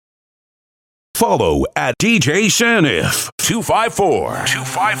Follow at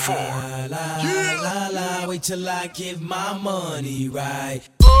DJSANIF254. Wait till I get my money right.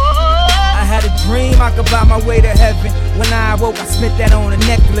 I had a dream I could buy my way to heaven. When I awoke, I spent that on a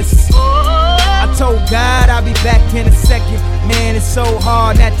necklace. I told God I'll be back in a second. Man, it's so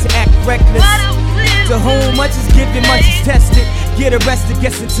hard not to act reckless. To whom much is given, much is tested. Get arrested,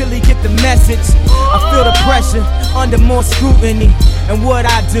 guess until he get the message. I feel the pressure under more scrutiny. And what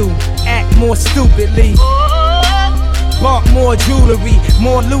I do, act more stupidly. Bought more jewelry,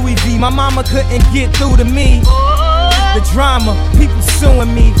 more Louis V. My mama couldn't get through to me. The drama, people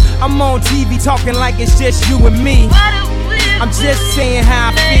suing me. I'm on TV talking like it's just you and me. I'm just saying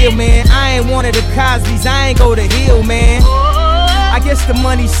how I feel, man. I ain't one of the Cosbys, I ain't go to Hill, man. I guess the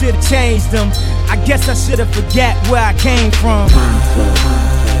money should've changed them. I guess I should've forgot where I came from.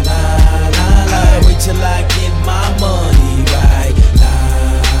 Wait till I get my money right.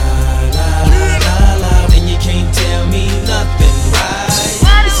 Then you can't tell me nothing,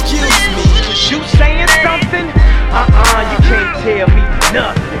 right? Excuse me, was you saying something? You can't tell me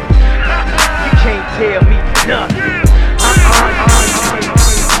nothing. You can't tell me nothing.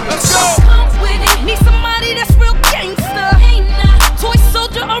 Let's go. Come with it. Need somebody that's real gangster. Toy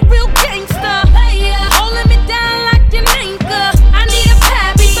soldier, a real gangster. Holding me down like an anchor. I need a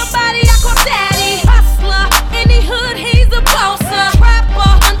pappy, somebody I call daddy. Hustler, in the hood, he's a bosser.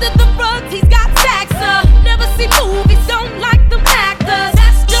 Trapper, under the rugs, he's got taxer. Never see movies, don't like them actors.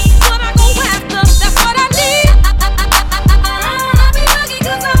 That's just what I go after. That's what I need. I be lucky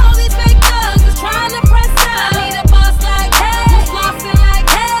 'cause all these fake thugs is trying to press up. I need a boss like hey, flossing like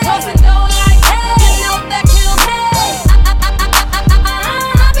hey, tossing dough like hey. You know that kills me.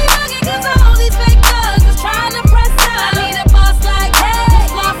 I be lucky 'cause all these fake thugs is trying to press up. I need a boss like hey,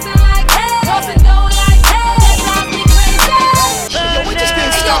 flossing like hey, tossing dough like hey. That drives me crazy. Yo, we just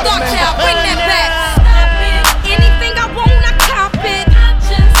getting started, man. Bring that back. Anything I want, I cop it. I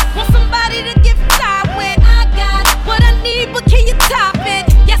just want somebody to get fly with. I got what I need, but can you top it?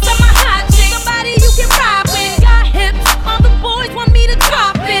 Yes, I'm a hot chick, somebody you can ride with. Got hips, all the boys want me to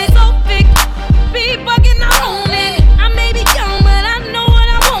drop it. So thick, be bugging, I own it. I may be young, but I know what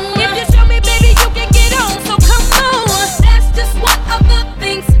I want. If you show me, baby, you can get on. So come on. That's just one of the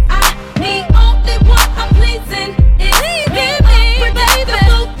things I need. Only one I'm pleasing is give me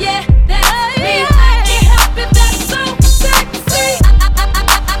predictable. Yeah, that's me. I can't help it, that's so sexy.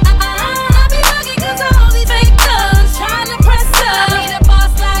 I be lucky 'cause all these fake thugs trying to press up. I need a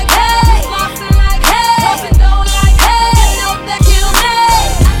boss like hey, flossing like hey, tossing dough like hey. You know that kill me.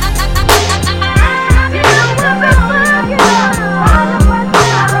 You know what's up, you know.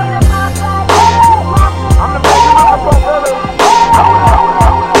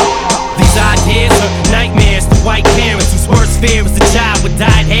 These ideas are nightmares to white parents whose worst fear is a child with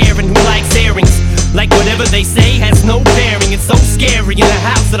dyed hair and who likes earrings. Like whatever they say has no bearing. It's so scary in a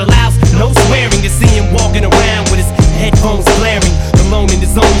house that allows no swearing. To see him walking around with his headphones blaring, alone in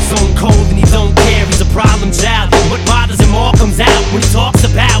his own zone, cold and he don't care. He's a problem child. What bothers him all comes out when he talks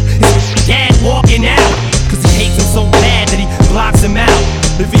about his dad walking out. 'Cause he hates him so bad that he blocks him out.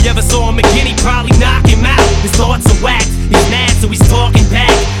 If he ever saw him again, he'd probably knock him out. His thoughts are whacked, he's mad so he's talking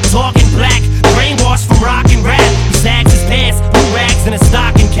back, talking black, brainwashed from rock and rap. He sags his pants, blue rags and a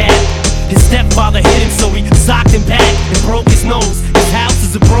stocking cap. His stepfather hit him so he socked him back and broke his nose. His house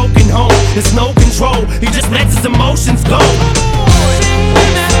is a broken home, there's no control, he just lets his emotions go.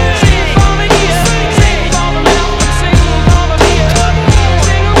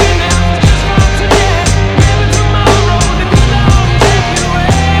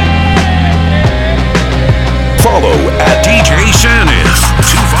 Follow at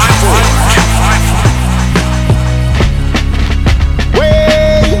DJSANIF254.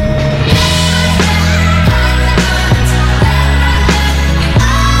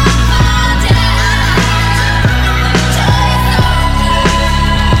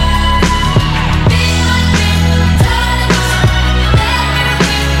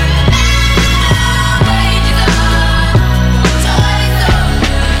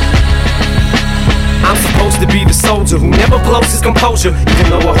 To be the soldier who never blows his composure. Even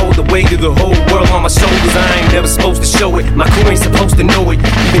though I hold the weight of the whole world on my shoulders, I ain't never supposed to show it. My crew ain't supposed to know it.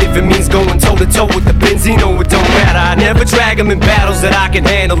 Even if it means going toe to toe with the Benzino, it don't matter. I never drag them in battles that I can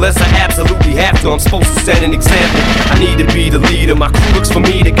handle unless I absolutely have to. I'm supposed to set an example. I need to be the leader. My crew looks for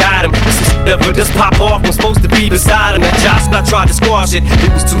me to guide them. This is never just pop off. I'm supposed to be beside him. That Josh, I tried to squash it.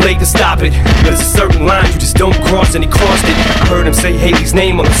 It was too late to stop it. There's a certain line you just don't cross, and he crossed it. I heard him say Haley's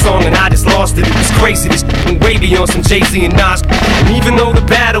name on the song, and I just lost it. It was crazy. This way beyond some Jay-Z and Nas. And even though the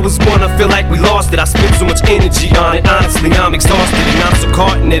battle was won, I feel like we lost it. I spent so much energy on it. Honestly, I'm exhausted and I'm so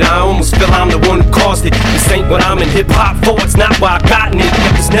caught in it. I almost feel I'm the one lost it. This ain't what I'm in hip-hop for, it's not why I gotten it.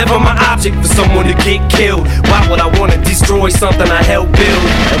 It was never my object for someone to get killed. Why would I wanna destroy something I helped build?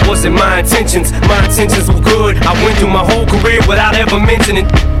 That wasn't my intentions were good. I went through my whole career without ever mentioning,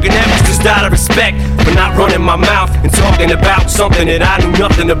 and that was just out of respect for not running my mouth and talking about something that I knew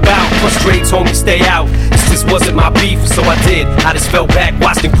nothing about. Frustrates, homie, stay out. This just wasn't my beef, so I did. I just fell back,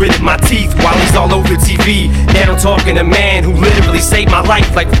 watched and gritted my teeth while he's all over TV. Now I'm talking to a man who literally saved my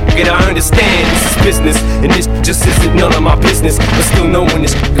life. Like, f it, I understand. This is business, and this just isn't none of my business. But still knowing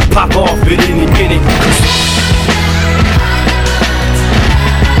this could pop off at any minute.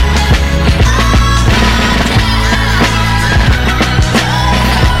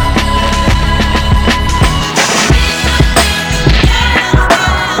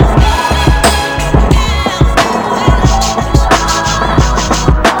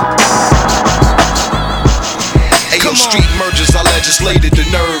 Street mergers, I legislated the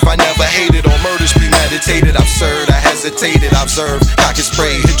nerve. I never hated on murders premeditated. Absurd, I hesitated, I observed. Cock and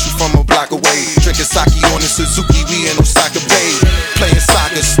spray, hit you from a block away. Drinking sake on the Suzuki, we in Osaka Bay. Playing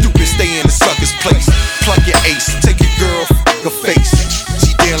soccer, stupid, stay in the sucker's place. Plug your ace, take your girl, f*** her face.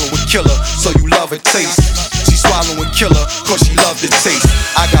 She dealing with killer, so you love her taste. She swallowing killer, cause she love the taste.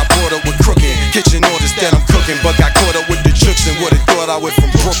 I got bored up with crooked kitchen orders that I'm cooking, but got caught up with the jokes and would've thought I went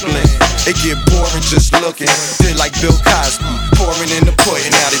from Brooklyn. It get boring just looking, did like Bill Cosby, pouring in the pudding.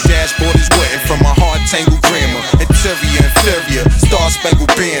 Now the dashboard is wetting from a hard tangled grammar. Interior, inferior,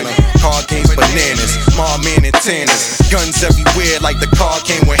 star-spangled banner. Card games, bananas, mom man and tanners. Guns everywhere like the car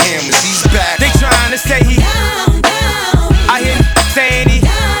came with hammers. He's back. They trying to say he I hear saying he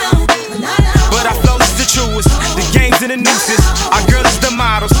but I flow is the truest. The games and the nooses. Our girls is the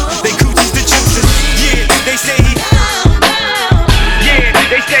models. They coochies the juices. Yeah, they say he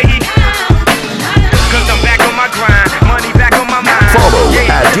they say he cause I'm back on my grind. Money back on my mind. Follow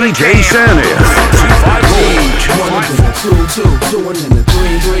at DJSANIF254. 1 and then the 2, 2 and then the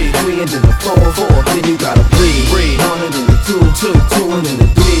 3, 3 and then the 4, 4. Then you gotta breathe. 1 and then the 2, 2 and then the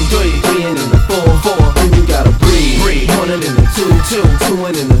 3, 3 and then the 4, 4. Then you gotta breathe. 1 and then the 2, 2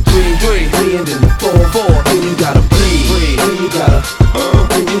 and then the 3, 3 and then the 4, 4. Then you gotta breathe. Then you gotta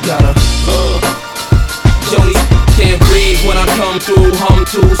Jody can't breathe when I come through. Hum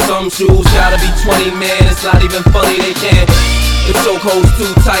to some shoes, gotta be 20, man. It's not even funny, they can't. The chokehold's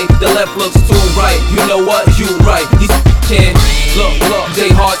too tight, the left looks too right. You know what? You right. These can't look. They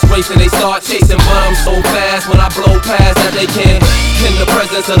hearts racing, they start chasing, but I'm so fast when I blow past that they can't. In the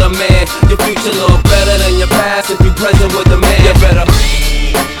presence of the man, your future look better than your past if you present with the man. You better.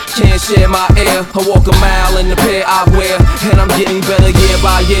 Can't share my air, I walk a mile in the pair I wear. And I'm getting better year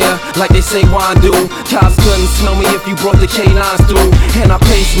by year, like they say wine do. Cops couldn't smell me if you brought the canines through. And I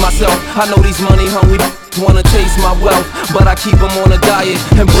pace myself, I know these money hungry wanna taste my wealth, but I keep them on a diet,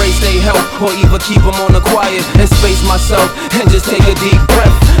 embrace their health, or even keep them on the quiet, and space myself, and just take a deep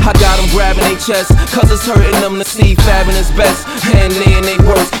breath. I got them grabbing their chest, cause it's hurting them to see fabbing is best, and laying they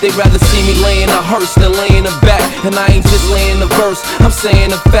worst. They'd rather see me laying a hearse than laying a back, and I ain't just laying the verse, I'm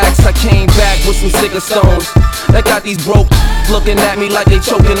saying the facts. I came back with some sicker stones, that got these broke looking at me like they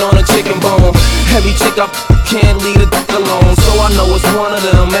choking on a chicken bone. Heavy chick up, can't leave it alone, so I know it's one of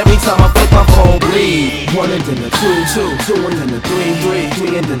them. Every time I flip my phone, breathe. 1 and then the 2, 2 and then the 3,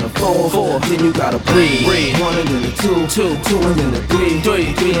 3 and then the 4, 4. Then you gotta breathe. 1 and then the 2, 2 and then the 3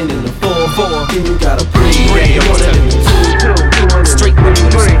 and then the 4, 4. Then you gotta breathe. 1 and then the 2, 2 and then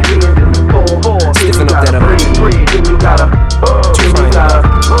the 3 and then the 4, 4. Then you gotta breathe. Then you gotta.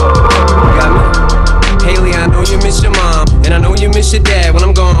 Haley, I know you miss your mom, and I know you miss your dad when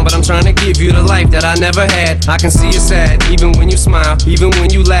I'm gone, but I'm trying to give you the life that I never had. I can see you sad, even when you smile, even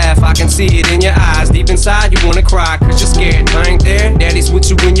when you laugh. I can see it in your eyes, deep inside you wanna cry, cause you're scared. I ain't there, daddy's with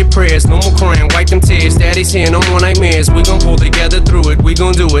you in your prayers. No more crying, wipe them tears, daddy's here, no more nightmares. We gon' pull together through it, we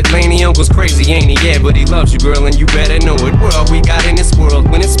gon' do it. Laney uncle's crazy, ain't he? Yeah, but he loves you, girl, and you better know it. We're all we got in this world,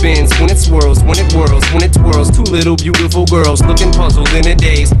 when it spins, when it swirls, when it whirls, when it twirls. Two little beautiful girls, looking puzzled in a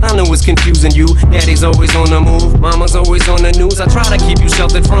daze. I know it's confusing you, daddy's always on the move, mama's always on the news. I try to keep you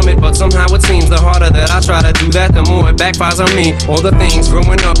sheltered from it, but somehow it seems the harder that I try to do that, the more it backfires on me. All the things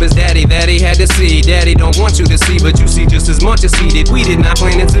growing up as daddy that he had to see, daddy don't want you to see, but you see just as much as he did. We did not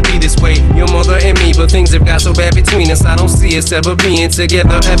plan it to be this way, your mother and me, but things have got so bad between us. I don't see us ever being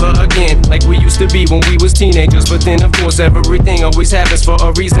together ever again, like we used to be when we was teenagers. But then of course everything always happens for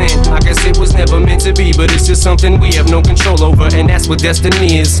a reason. I guess it was never meant to be, but it's just something we have no control over, and that's what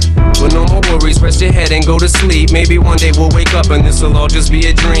destiny is. But no more worries, rest your head and go to sleep. Maybe one day we'll wake up and this'll all just be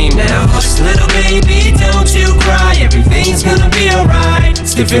a dream. Now hush, little baby, don't you cry, everything's gonna be alright.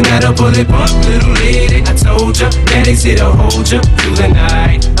 Stiffen that up, pull it up, little lady. I told ya, daddy's here to hold ya through the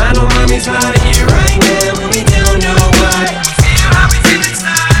night. I know mommy's not here right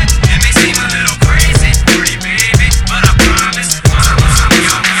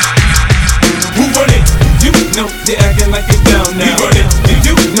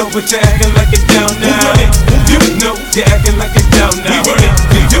but you're acting like it down now. You know you're acting like it down now.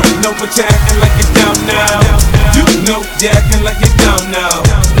 You know but you're acting like it down now. You know you're acting like it down now.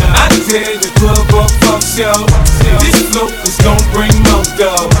 I tell the club or fuck show, this flow is gon' bring more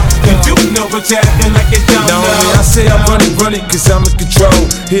dough. You know but you're acting like it down now. I say I run it cause I'm in control.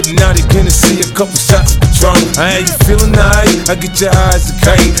 Hypnotic Hennessy, a couple shots of Patron. I ain't you feeling nice, I get your eyes a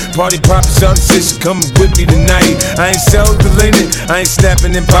kite. Party poppin', shawty say she coming with me tonight. I ain't self-delated, I ain't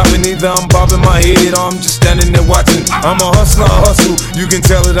snapping and popping either. I'm bobbing my head or I'm just standing there watching. I'm a hustler, I hustle, you can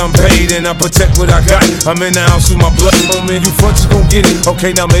tell that I'm paid and I protect what I got. I'm in the house with my blood moment, you front, you gon' get it.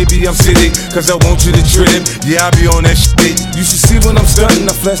 Okay, now maybe I'm sitting, cause I want you to trip. Yeah, I be on that shit. You should see when I'm stunting,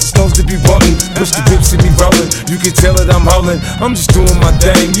 I flash the stones to be wanting. Push the pips and me rolling, you can tell that I'm howling. I'm just doing my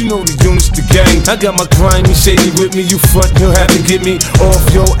thing, you know the units, the gang. I got my crime and shady with me, you front, you'll have to get me off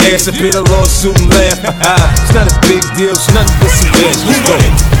your ass. A bit of lawsuit and laugh. It's not a big deal, it's nothing but some cash. Let's go.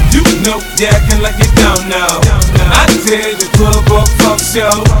 You know you're acting like it down now. I tell the club or fuck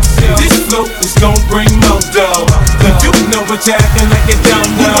show, this flow is gon' bring more dough. You know but you're acting like it down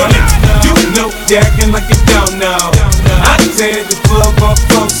now. You know you're acting like it down now. I tell the club or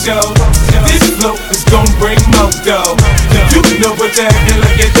fuck show, this flow is gon' bring more dough. You know but you're acting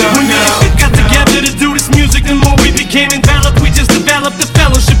like it down now. When we got together to do this music, the more we became enveloped, we just developed the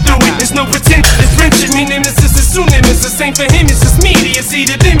fellowship through it. There's no pretend, it's friendship, me nemesis is soon nemesis. The same for him, it's just media, see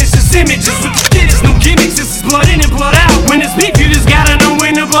the them, it's just images. What you did is no gimmicks, this is blood in and blood out. When it's beef, you just gotta know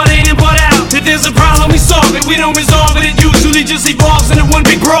when the blood in and blood out. If there's a problem, we solve it, we don't resolve it. It usually just evolves into one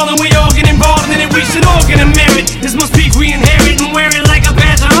big brawl, and we all get involved in it. We should all get a merit. This must be we inherit and wear it like a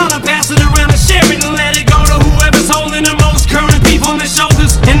badge of honor. Pass it around and share it and let it go to whoever's holding the most current beef on their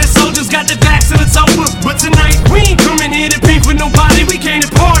shoulders. And the soldiers got their backs and it's over. But tonight we ain't coming here to beef with nobody. We came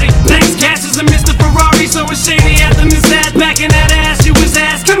to party. Thanks, Cassius and Mr. Ferrari. So it's shame they had to miss that. Back in that ass, you was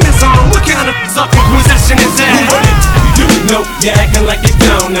asking Miss on what kind of fucking possession is that? You know you're acting like it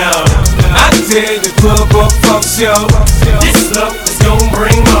down now. I tell the club or fuck show, this flow is gon'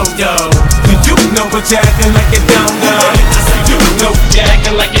 bring more dough. You know but you're acting like it down now. You know you're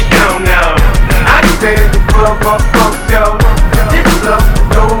acting like it down now. I tell the club or fuck show, this flow is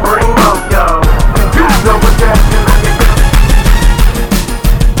gon' bring more dough. You know but you're acting like it down.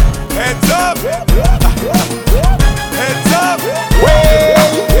 Heads up! Heads up!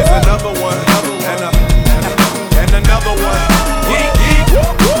 Here's another one, and another one.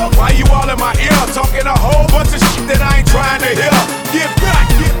 Why you all in my ear talking a whole bunch of shit that I ain't trying to hear? Get back,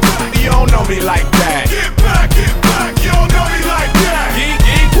 you don't know me like that. Get back, you don't know me like that.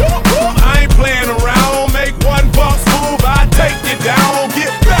 I ain't playing around, make one boss move, I take you down.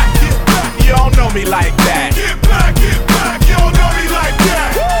 Get back, you don't know me like that. Get back, you don't know me like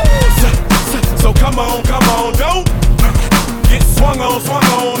that. So come on, don't get swung on.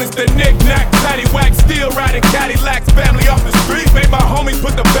 It's the knick-knack, paddywhack, still riding Cadillacs. Family off the street, made my homies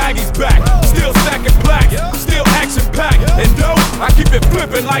put the baggies back. Still stacking black, still action-packed. And dope, I keep it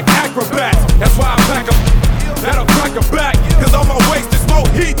flipping like acrobats. That's why I pack a that'll crack a back. Cause on my waist is more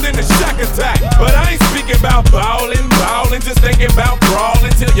heat than the Shack Attack. But I ain't speaking about ballin', just thinking about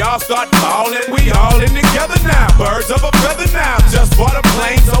brawling till y'all start ballin'. We all in together now, birds of a feather now. Just bought a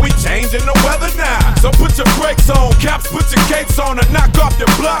plane, so we changing the weather now. So put your brakes on, caps, put your capes on, and knock off your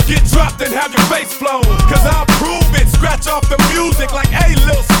block. Get dropped and have your face flown. Cause I'll prove it, scratch off the music like, hey,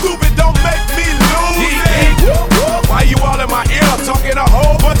 little stupid, don't make me lose it. Why you all in my ear talking a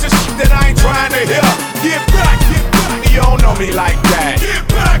whole bunch of shit that I ain't trying to hear? Get back, you don't know me like that. Get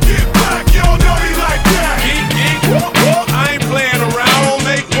back, you don't know me like that. I ain't playing around,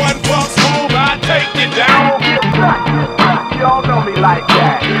 make one false move, I take you down. Get back, you don't know me like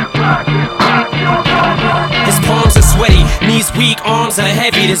that. Get back, you don't know me like that. His palms are sweaty, knees weak, arms are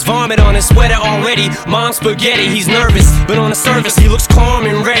heavy. There's vomit on his sweater already. Mom's spaghetti, he's nervous, but on the surface he looks calm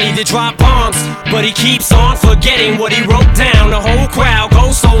and ready to drop bombs. But he keeps on forgetting what he wrote down. The whole crowd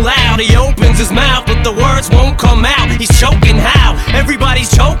goes so loud, he opens his mouth, but the words won't come out. He's choking how?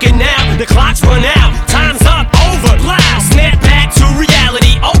 Everybody's choking now. The clock's run out, time's up, over, loud. Snap back to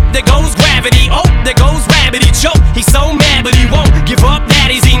reality. Oh, there goes gravity. Oh, there goes rabbit. He choke. He's so mad, but he won't give up.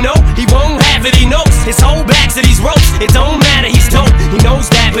 Daddies, he know he won't have it. He knows his whole back to these ropes. It don't matter, he's dope. He knows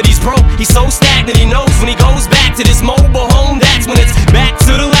that, but he's broke. He's so stagnant. He knows when he goes back to this mobile home, that's when it's back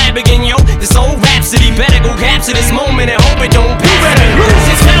to the lab again, yo. This old rhapsody better go capture this moment and hope it don't pass. You better lose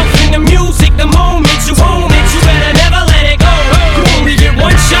yourself in the music the moment you own it. You better never let it go. You only get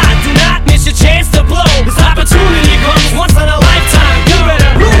one shot. Do not miss your chance to blow. This opportunity comes once in a lifetime. You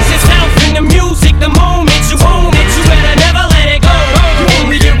better lose yourself in the music the moment you own it. You better never let it go. You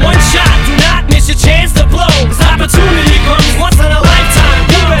only get one shot. Do not miss your chance to blow. This opportunity comes once in a lifetime.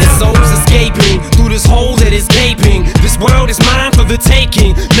 You better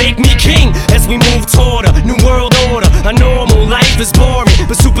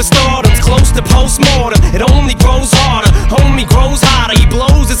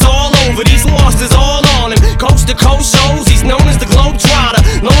over these losses all on him. Coast to coast shows, he's known as the Globetrotter.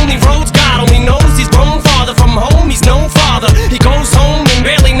 Lonely roads, God only knows he's grown farther from home. He's no father. He goes home and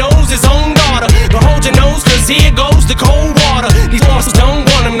barely knows his own daughter. But hold your nose, cause here goes the cold water. These losses don't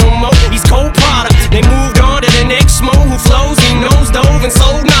want him no more. He's cold product. They moved on to the next mo who flows. He knows dove and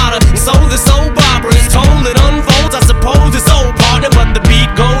sold nada. And so the soap opera is told. It unfolds. I suppose it's old partner, but the beat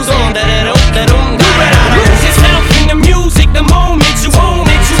goes on. You better lose yourself in the music the moment you own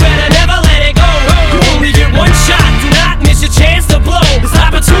it. You better never let it go. You only get one shot. Do not miss your chance to blow. This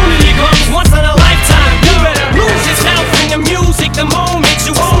opportunity comes once in a lifetime. You better lose yourself in the music the moment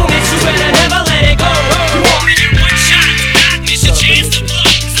you own it. You better never let it go. You only get one shot. Do not miss your chance to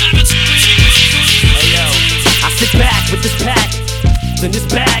blow. This opportunity comes. Hey yo, I sit back with this pack in this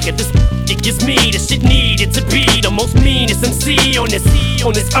bag of this. It gives me the shit needed to be the most meanest MC on this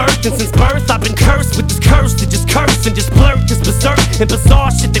earth. And since birth I've been cursed with this curse to just curse and just blurt this berserk and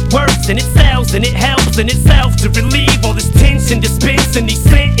bizarre shit that works. And it sells and it helps in itself to relieve all this tension dispense and these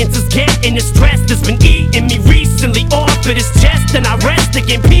sentences getting the stress that's been eating me recently off of this chest. And I rest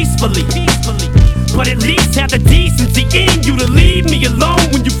again peacefully. But at least have the decency in you to leave me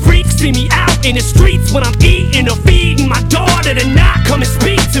alone when you freaks see me out in the streets when I'm eating or feeding my daughter to not come and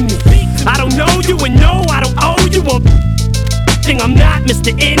speak to me. I don't know you and no, I don't owe you a thing. I'm not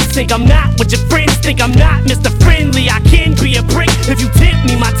Mr. Instinct, I'm not what your friends think. I'm not Mr. Friendly, I can be a prick. If you tip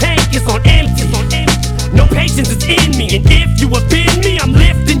me, my tank is on empty. No patience is in me, and if you offend me, I'm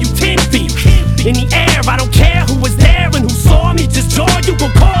lifting you 10 feet in the air. I don't care who was there and who saw me. Just jaw you,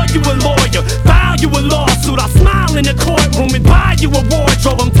 gon' call you a lawyer, file you a lawsuit. I'll smile in the courtroom and buy you a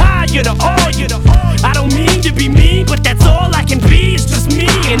wardrobe. I'm tired of all you. I don't mean to be mean, but that's all I can be. It's just me,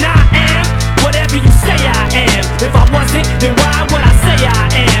 and I am whatever you say I am. If I wasn't, then why would I say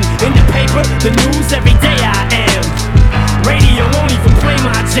I am? In the paper, the news, every day I am. Radio won't even play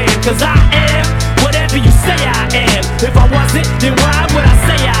my jam, cause I am whatever you say I am. If I wasn't, then why would I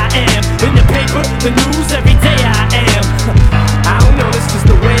say I am? In the paper, the news, every day I am. I don't know, it's just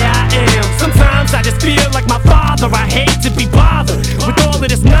the way I am. Sometimes I just feel like my father. I hate to be bothered with all of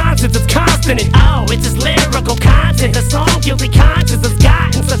this nonsense. It's constant and oh, it's just lyrical content. The song Guilty Conscience has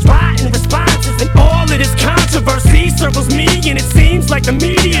gotten such rotten responses. And all of this controversy circles me, and it seems like the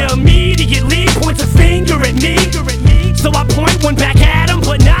media immediately points a finger at me. So I point one back at him,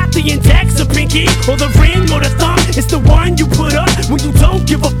 but not the index or pinky or the ring or the thumb. It's the one you put up when you don't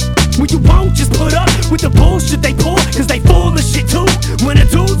give a when you won't just put up with the bullshit they pull, cause they full of shit too. When a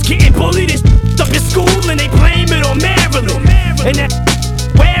dude's getting bullied and up in school and they blame it on Maryland. And that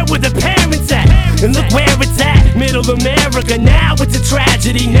where were the parents at? And look where it's at, middle America. Now it's a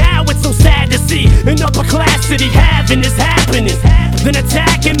tragedy, now it's so sad to see an upper class city having this happening. Then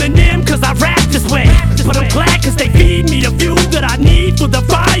attack Eminem cause I rap this way. But I'm glad cause they feed me the fuel that I need for the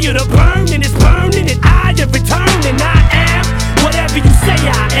fire to burn. And it's burning and I have returned. And I am whatever you say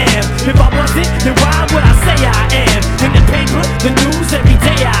I am. If I wasn't, then why would I say I am? In the paper, the news, every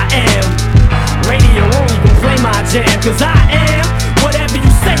day I am. Radio won't even play my jam, cause I am whatever you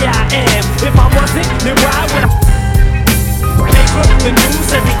say I am. If I wasn't, then why would I? Paper, the news,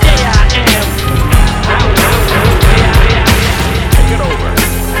 every day I am.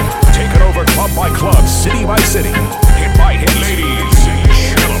 Take it over club by club, city by city, hit by hit, ladies and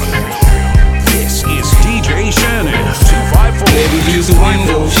gentlemen. This is DJSANIF254. Maybe you's a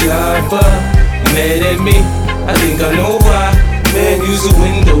window shopper, mad at me, I think I know why. Man, you's a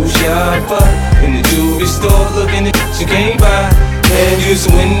window shopper in the jewelry store, looking at you can't buy. Man, you's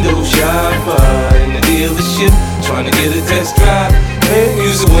a window shopper in the dealership, trying to get a test drive. Man,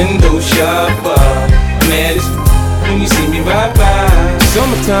 you's a window shopper, mad as when you see me ride by.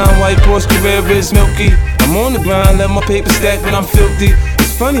 Summertime, white Porsche Carrera is milky. I'm on the grind, let my paper stack when I'm filthy.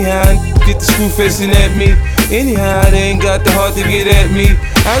 It's funny how I get the screw facing at me. Anyhow, they ain't got the heart to get at me.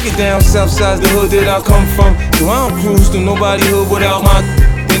 I get down south side the hood that I come from, so I don't cruise through nobody hood without my.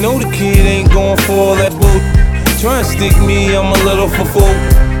 They know the kid ain't going for all that bull. Try and stick me, I'm a little for fool.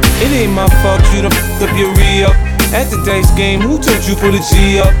 It ain't my fault you done f***ed up your re-up. At the dice game, who told you put a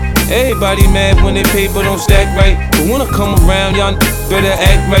G up? Everybody mad when they paper don't stack right, but when I come around, y'all better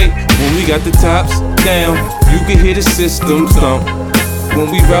act right. When we got the tops down, you can hear the system thump. When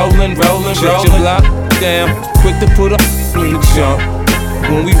we rollin', shut your block down, quick to put up in the jump.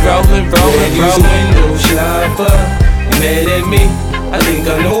 When we rollin', use a window shopper, mad at me, I think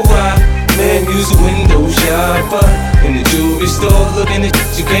I know why. Man, use a window shopper in the jewelry store, looking at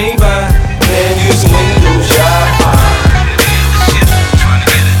you can't buy. Man, use a window shopper.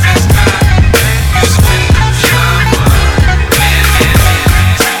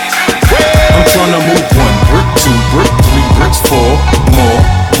 I'm tryna move 1 brick, 2 brick, 3 bricks, 4 more.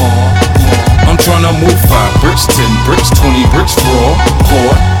 20 bricks raw.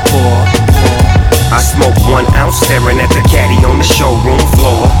 I smoke 1 ounce staring at the caddy on the showroom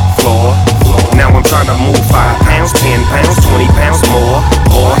floor. Now I'm trying to move 5 pounds, 10 pounds, 20 pounds more.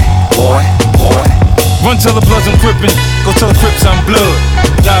 Boy. Run tell the Bloods I'm crippin', go tell the Crips I'm blood.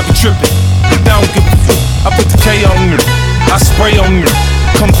 Y'all be trippin', I don't give a fuck. I put the K on you, I spray on you.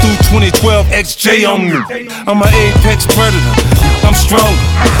 Come through 2012 XJ on you. I'm an apex predator, I'm strong.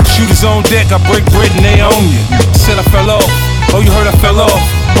 Shooters on deck, I break bread and they own you. Said I fell off, oh you heard I fell off.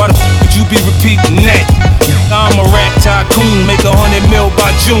 Why the f would you be repeating that? I'm a rap tycoon, make 100 mil by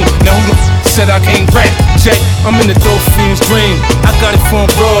June. Now who the f said I can't rap? Jay, I'm in the dope fiend's dream. I got it from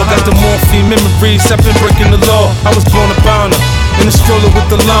abroad, got the morphine memories. I've been breaking the law. I was born a bounder, in a stroller with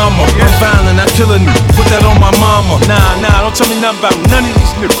the llama. I'm violent, I kill a nigga, put that on my mama. Nah, don't tell me nothing about none of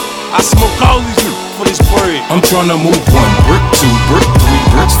these niggas. I smoke all these niggas for this bread. I'm tryna move 1 brick, 2 brick,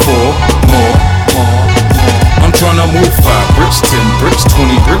 3 bricks, 4 more. I'm tryna move 5 bricks, 10 bricks,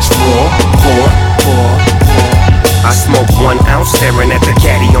 20 bricks raw. I smoke 1 ounce staring at the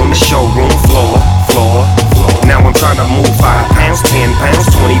caddy on the showroom floor. Now I'm trying to move 5 pounds, 10 pounds,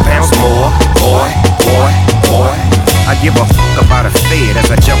 20 pounds more. Boy. I give a fuck about a fed as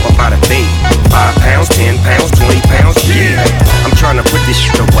I jump up out of bed. 5 pounds, 10 pounds, 20 pounds, yeah. I'm trying to put this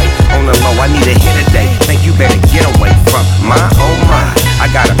shit away. On the low, I need a hit a day. Think you better get away from my, oh my.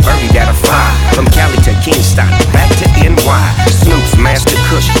 I got a birdie that'll fly from Cali to Kingston, back to NY. Snoop's Master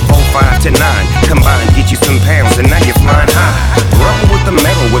Kush, 4, 5 to 9. Combine, get you some pounds, and now you're flying high. Rubber with the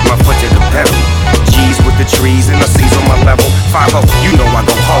metal, with my foot to the pedal. G's with the trees and the C's on my level. 5-0, you know I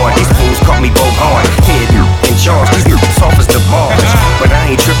go hard. These fools call me Bo Hard. Head in charge, these niggas soft as the bars. But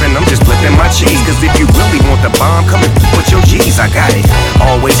I ain't tripping, I'm just flipping my cheese. Cause if you really want the bomb, come and put your G's. I got it.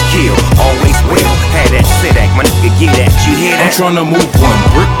 Always kill, always will. Had that sit act, my nigga get at. You hear that? I'm tryna move 1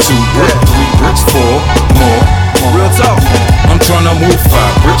 brick, 2 brick, 3 bricks, 4 more. Real talk. I'm tryna move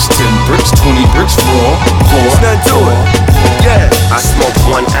 5 bricks, 10 bricks, 20 bricks raw. There's nothing to it. Yeah. I smoke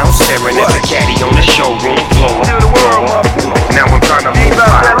 1 ounce staring at the caddy on the showroom floor. Now I'm trying to move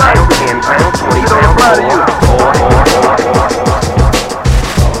 5 pounds, 10 pounds, 20 pounds more.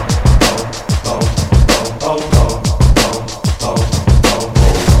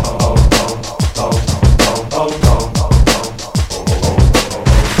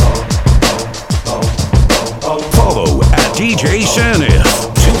 Follow at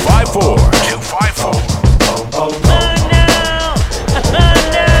DJSANIF254.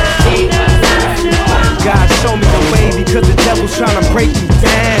 God show me the way because the devil's trying to break me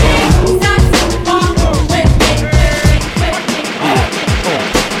down.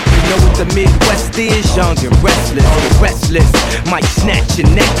 You know what the Midwest is? Young and restless. Might snatch your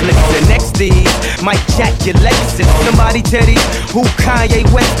necklace. The next thing might jack your Lexus. Somebody tell these who Kanye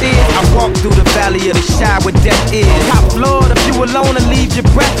West is. I walk through the valley of the shadow where death is. Top floor, if you alone and leave you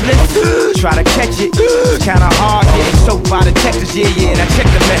breathless. Try to catch it, it's kinda hard getting choked by the Texas, yeah. Now check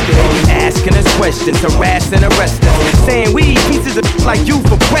the method. They be asking us questions, harassing, arresting, saying we eat pieces of like you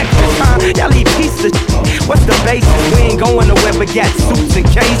for breakfast, huh? Y'all eat pieces of what's the basis? We ain't going nowhere but got suits and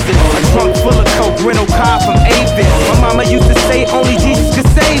cases. A trunk full of coke, rental car from Avis. My mama used to say only Jesus could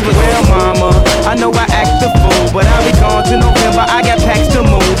save us. Well, mama, I know I act the fool, but I'll be gone to November. I got packs to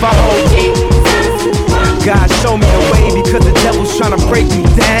move. I hope God show me the way because the devil's trying to break me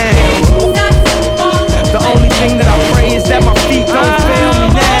down. The only thing that I pray is that my feet don't fail me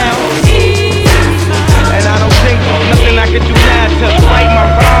now. And I don't think nothing I can do now to right my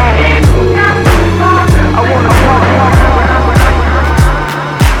wrongs. I wanna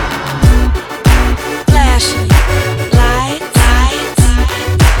Flashing lights.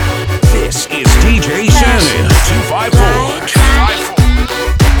 This is DJSANIF254.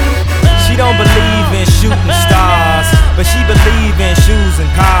 She don't believe in shooting stars, but she believe in shoes and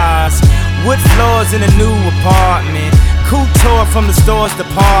cars. Wood floors in a new apartment. Couture from the store's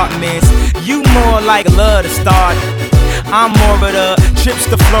departments. You more like love to start. I'm more of the trips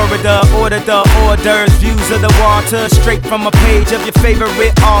to Florida. Order the hors d'oeuvres, views of the water. Straight from a page of your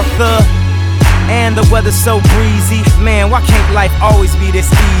favorite author. And the weather's so breezy. Man, why can't life always be this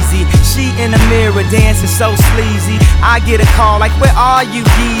easy? She in the mirror dancing so sleazy. I get a call like, where are you,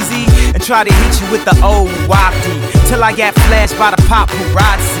 Yeezy? And try to hit you with the old wafty till I got flashed by the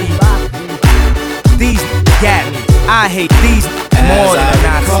paparazzi. These got me. I hate these more than a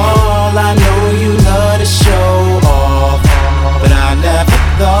Nazi. I know you love to show off, but I never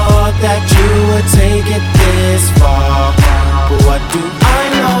thought that you would take it this far. But what do I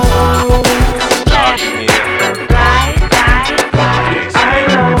know? Right. I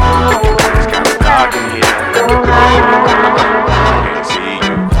know. It's kinda dark in here. Can't see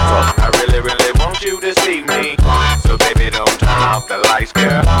you, so I really want you to see me. So baby,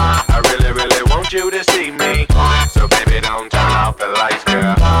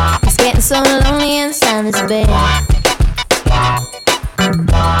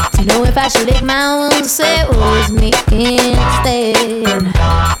 You know if I should lick my wounds, say it was me instead.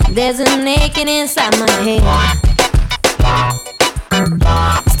 There's a naked inside my head.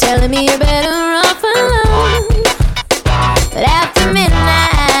 It's telling me you're better off alone. But after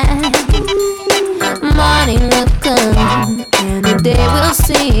midnight, morning will come, and the day will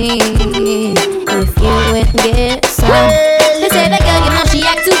see if you went and get some. They say that girl, you know she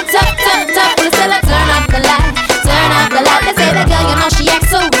act too tough. Well, I still I turn off the light. They say that girl, you know she act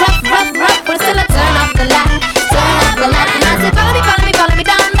so rough. Well, I still I turn off the light. And I say, follow me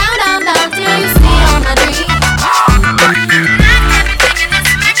down, till you see all my dreams.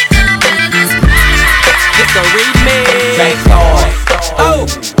 It's a remix.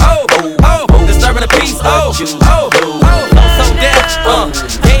 Disturbing the peace. So deaf.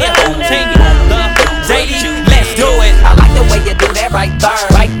 Yeah, change the JD. Let's do it. I like the way you do that right there.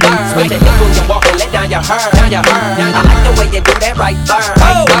 Switch your hips when you walk and let down your hair. I like the way you do that right there.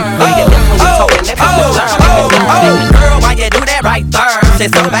 When you lips when you talking, that makes me stir. Girl, why you do that right there?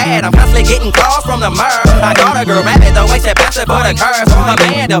 Shit so bad, I'm constantly getting calls from the murr. I got a girl rabbit, the way she bouncing for the curves. Her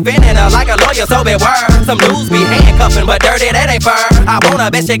man defending her like a lawyer, so beware. Some dudes be handcuffing, but dirty, that ain't fur. I wanna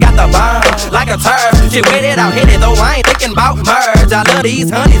bet she got the burn, like a turd. She with it, I'll hit it, though I ain't thinking about merge. I love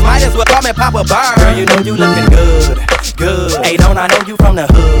these honeys, might as well call me Papa Bird. Girl, you know you looking good. Hey, don't I know you from the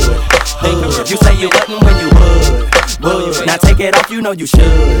hood? You say you wouldn't when you would. Now take it off, you know you should.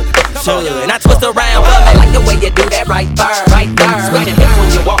 Now twist around, but I like the way you do that right there. Switch your hips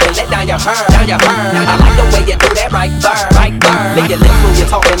when you walk and let down your hair. I like the way you do that right there. Lick your lips when you're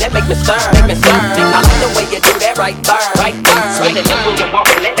talking, that make me stir. I like the way you do that right there. Switch your hips when you walk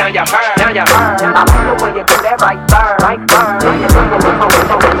and let down your hair. I like the way you do that right there.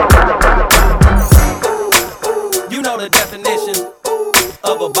 You know the definition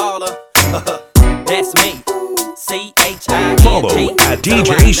of a baller. That's me. CHING. Follow at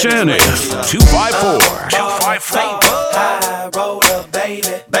DJSANIF254. High roller, baby.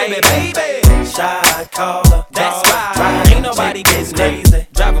 Shot caller. That's right. Ain't nobody gets lazy.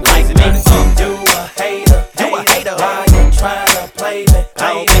 Driving like me. You a hater. Why you tryna play me?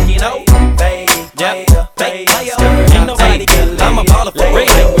 I don't think you know. Fake player. Ain't nobody get lazy. I'm a baller for real.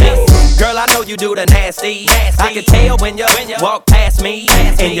 Girl, I know you do the nasty. I can tell when you walk past me.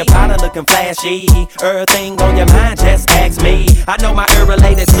 And your powder looking flashy. Everything on your mind, just ask me. I know my herb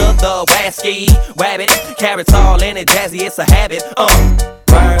related to the wasky. Wabbit, carrots all in it, jazzy, it's a habit.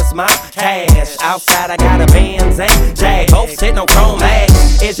 Where's my cash? Outside I got a Benz and Jag. Both sitting on chrome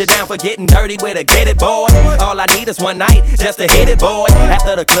mags. Is you down for getting dirty with a get it, boy? All I need is one night just to hit it, boy.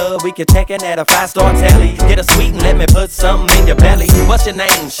 After the club we can check in at a 5-star telly. Get a sweet and let me put something in your belly. What's your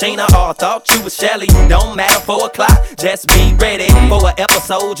name? Sheena? Oh, thought you was Shelly. Don't matter, 4 o'clock, just be ready for an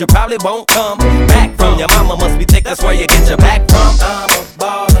episode you probably won't come back from. Your mama must be thick, that's where you get your back from. I'm a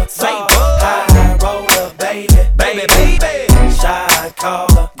baller, say high roller, baby. Shot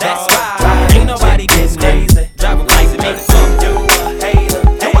caller, that's right. Ain't nobody gets lazy. Driving crazy, me. You a hater.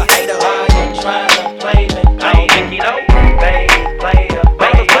 Why you tryna play me? I don't think you know.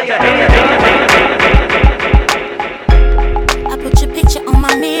 I put your picture on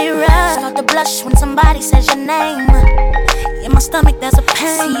my mirror. Start to blush when somebody says your name. In my stomach there's a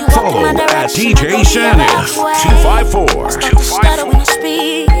pain. You walk in my direction, DJSANIF254. Start to stutter when I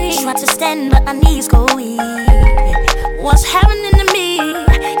speak. Try to stand but my knees go weak. What's happening to me?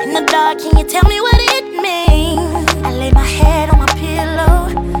 In the dark, can you tell me what it means? I lay my head on my pillow.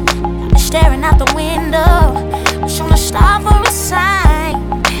 I'm staring out the window. Wish on a star for a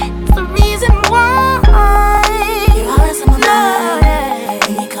sign. It's the reason why you're always in my mind.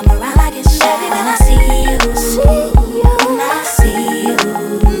 When you come around like it's shabby. When I see you, when I see you,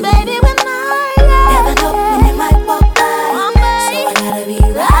 baby, when I never know when you might walk by. So I gotta be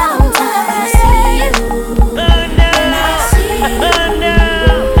right on time when I see you.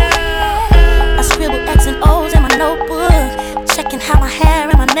 I scribble X and O's in my notebook, checking how my hair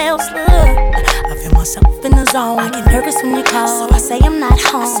and my nails look. I feel myself in the zone. I get nervous when you call, so I say I'm not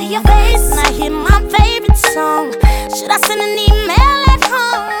home. I see your face and I hear my favorite song. Should I send an email at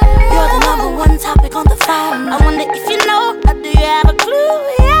home? You're the #1 topic on the phone. I wonder if you know, or do you have a clue?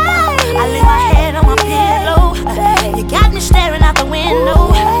 Yeah. I lay my head on my pillow. You got me staring out the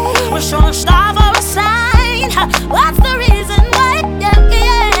window. Wish on a star for a sign. What's the reason why?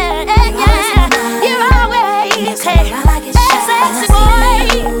 You're always hey, sexy boy.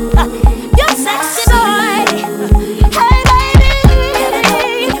 You're sexy boy. Hey baby, I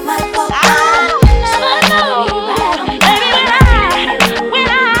never know. Baby, when I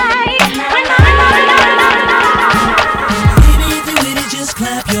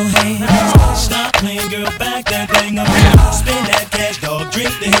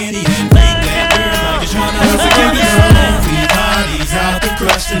the Henny and make that girl like it's trying to hustle. Everybody's out to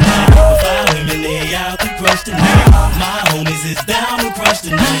crush tonight. Five women, they out to crush tonight. My homies is down to crush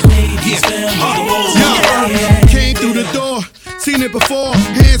tonight. Ladies, came through the door. Seen it before,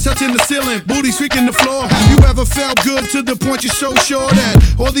 hands touching the ceiling, booty streaking the floor. Have you ever felt good to the point you're so sure that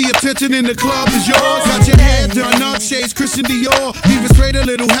all the attention in the club is yours? Got your hair done up, shades Christian Dior, even straight a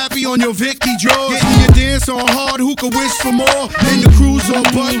little happy on your Vicky drawers. Getting your dance on hard, who could wish for more? And your cruise on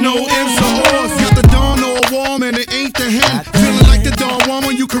butt, no ifs or ors. Got the dawn all warm and it ain't the hen. Feeling like the dawn warm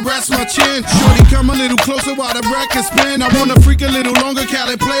when you caress my chin. Shorty, come a little closer while the record spin. I wanna freak a little longer,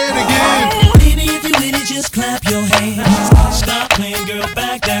 Cali, play it again. Baby, if you with it, just clap your hands. Stop playing, girl,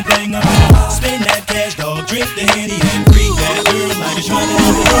 back that thing up. Spend that cash, dog, drink the Henny and freak that girl like it's trying to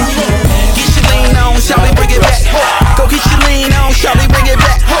get your lean on, shawty, bring it back. Go get your lean on, shawty, bring it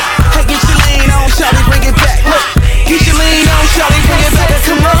back. Hey, get your lean on, shawty, bring it back. Get your lean on, shawty, bring it back.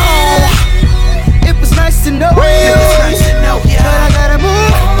 Come on. It was nice to know you, but I gotta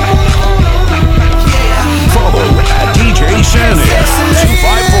move. Follow at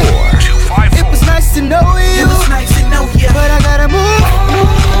DJSANIF254. It was nice to know you, but I gotta move.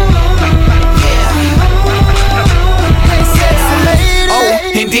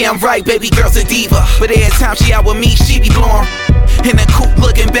 Oh, and damn right, baby girl's a diva. But every time she out with me, she be blowing. In the coupe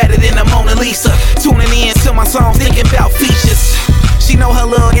looking better than the Mona Lisa. Tuning in to my songs, thinking about features. She know her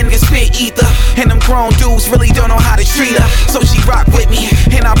little nigga spit ether. And them grown dudes really don't know how to treat her. So she rock with me,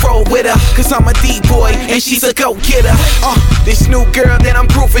 and I roll with her. Cause I'm a D-boy, and she's a go-getter. This new girl that I'm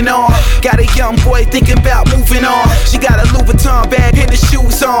grooving on. Got a young boy thinking about moving on. She got a Louis Vuitton bag and the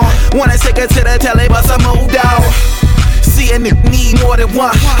shoes on. Wanna take her to the telly, but I moved out. See a nigga need more than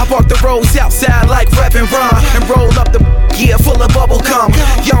one. I walk the roads outside like Rep and Run. And roll up the gear full of bubble gum.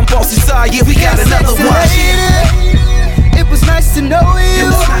 Young boss inside, yeah, we got another one. It was nice to know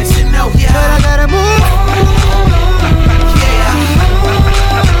you, but I gotta move.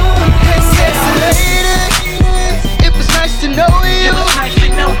 Hey, sexy lady, it was nice to know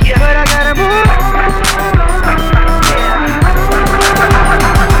you, but I gotta move.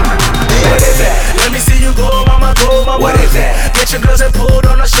 What is that? Let me see you go, mama, mama. What is that? Get your girls and pull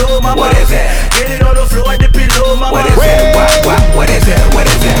on the show, mama. What is that? Get it on the floor at the pillow, mama. What is that? What is that? What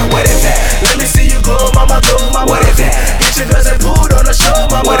is that? What is that? Let me see you go, mama, mama. What is that? Get your girls and pull on the show,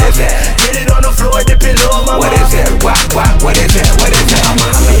 mama. What is that? Get it on the floor at the pillow, mama. What is that? What is that? What is that? I'm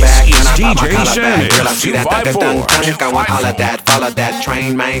holla back, and I pop my collar back. Girl, I see that dun. I want all of that, follow that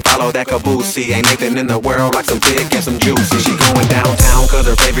train, man, follow that caboose. Ain't Nathan in the world like some thick and some juicy. She going downtown cause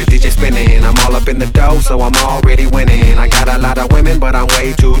her favorite DJ spinning. I'm all up in the dough, so I'm already winning. I got a lot of women, but I'm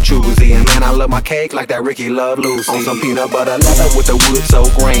way too choosy. And man, I love my cake like that Ricky Love Lucy. On some peanut butter leather with the wood so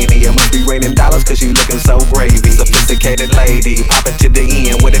grainy. It must be raining dollars cause she looking so gravy. Sophisticated lady, pop it to the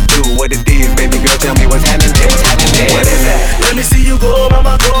end. What it do, what it is, baby girl, tell me what's happening. What is that? Let me see you go,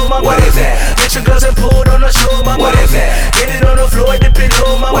 mama, mama. What is that? Get your girls and pull on the show, mama. What is that? Get it on the floor at the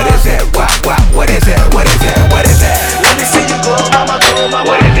pillow, mama. What is that? What is that? What is that? What is that? Let me see you go, mama, mama.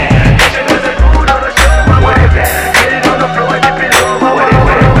 What is that? Get your girls and pull on the show, mama. What is that? Get it on the floor at the pillow, mama. What is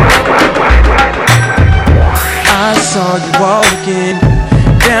that? I saw you walking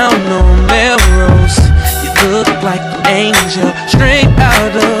down on Melrose. You look like an angel straight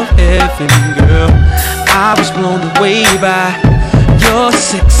out of heaven, girl. I was blown away by your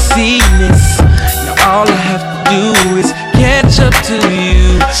sexiness. Now all I have to do is catch up to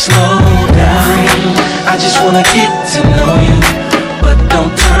you. Slow down, I just wanna get to know you. But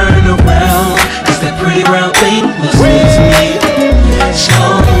don't turn around, cause that pretty brown thing looks good to me.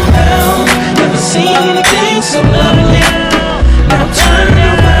 Slow down, never seen anything so lovely. Now turn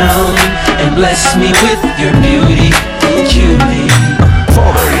around and bless me with your beauty, cutie.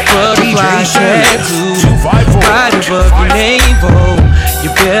 Butterfly tattoo right above your navel.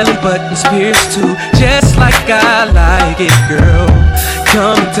 Your belly button's pierced too, just like I like it, girl.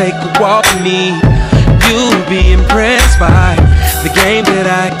 Come and take a walk with me. You'll be impressed by the game that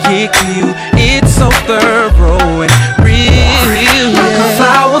I kick to you. It's so thorough and real. Like a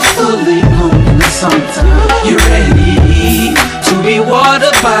flower fully bloomed in the summertime. You ready to be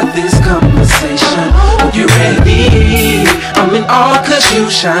watered by this conversation? You ready? I'm in awe cause you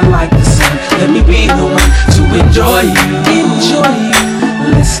shine like the sun. Let me be the one to enjoy you.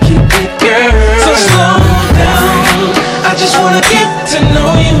 Let's keep it, girl. So slow down, I just wanna get to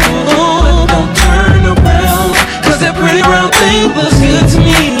know you. But don't turn around, cause that pretty brown thing looks good to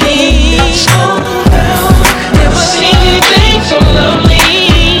me. Slow down, never seen anything so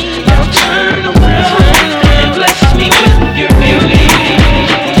lovely. Now turn around and bless me with your beauty.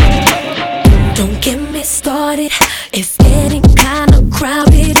 Don't get me started, it's getting kinda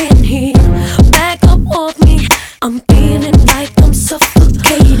crowded.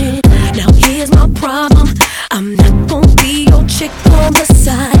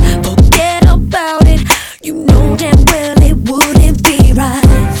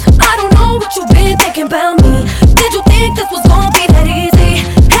 thinking about me? Did you think this was gonna be that easy?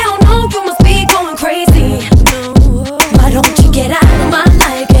 Hell no, you must be going crazy. No. Why don't you get out of my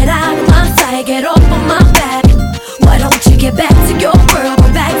life, get out of my sight, get off of my back? Why don't you get back to your girl,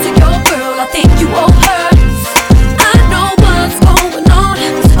 go back to your girl? I think you owe her. I know what's going on,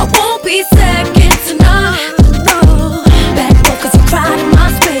 I won't be second to none. No, back up 'cause you cried in my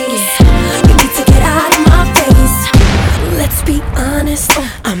space. You need to get out of my face. Let's be honest,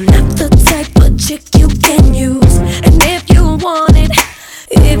 I'm not the type of chick you can use. And if you want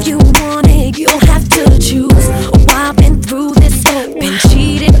it, you'll have to choose. Oh, I've been through this, been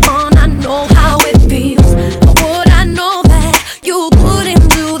cheated on, I know how it feels. Would I know that you wouldn't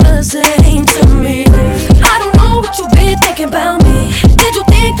do the same to me? I don't know what you've been thinking about me. Did you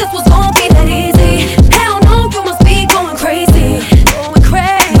think this was gonna be that easy? Hell no, you must be going crazy. Going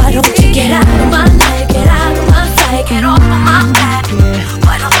crazy. Why don't you get out of my life, get out of my sight, get off of my back?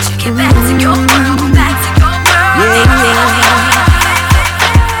 Why don't you get back to your world, go back to your world?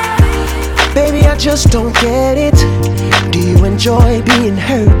 Baby, I just don't get it. Do you enjoy being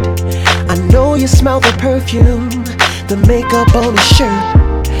hurt? I know you smell the perfume, the makeup on his shirt.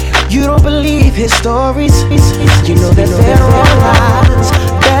 You don't believe his stories. You know that there are lies.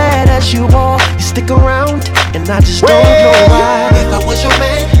 Bad as you are, you stick around, and I just don't know why. If I was your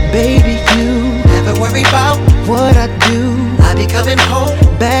man, baby, you never worry about what I do. I be coming home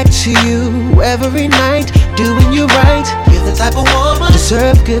back to you every night, doing you right. You're the type of woman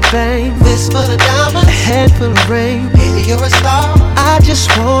deserve good fame. This for the diamonds, a handful of rain. Baby, you're a star. I just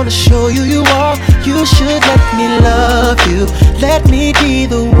wanna show you you are. You should let me love you. Let me be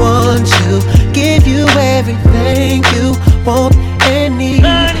the one to give you everything you want and need.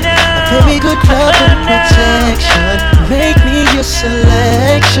 Very good love and protection. Make me your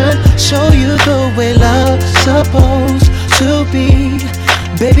selection. Show you the way love's supposed to be.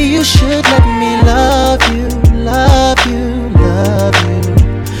 Baby, you should let me love you, love you, love you,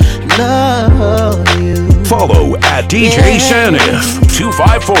 love you. Follow at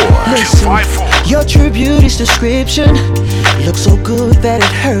DJSANIF254. Listen, your true beauty's description looks so good that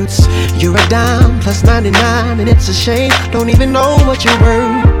it hurts. You're a dime plus 99 and it's a shame. Don't even know what you're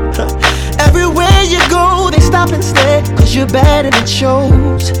worth. Everywhere you go, they stop and stare, 'cause you're bad and it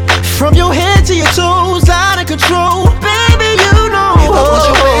shows. From your head to your toes, out of control. Baby, you know,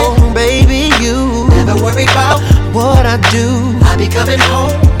 baby, you never worry about what I do. I be coming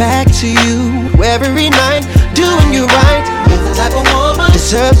home back to you every night, doing you right. You're the type of woman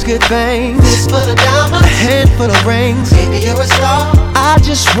deserves good things. This for the diamonds, a handful of rings. Baby, you're a star. I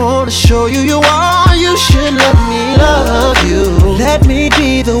just wanna show you you are. You should let me love you. Let me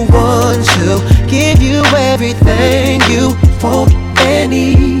be the one to give you everything you want and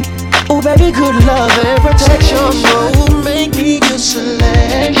need. Oh, baby, good love and protection. Oh, make me your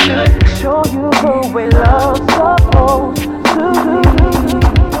selection. Show you the way love's supposed to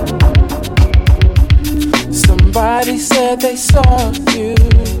do. Somebody said they saw you,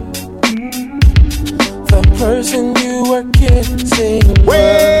 the person you were kissing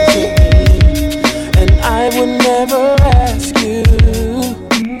was me, and I would never ask you.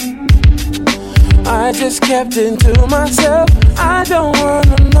 I just kept it to myself. I don't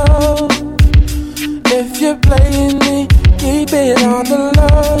wanna know if you're playing me. Keep it on the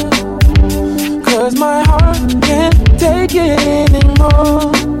low, 'cause my heart can't take it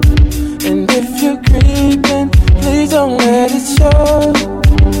anymore. And if you're creeping, please don't let it show.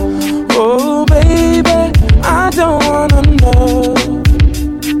 Oh baby, I don't wanna know.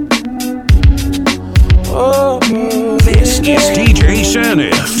 Oh, this is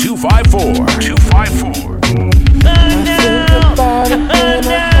DJSANIF254. I think about it when I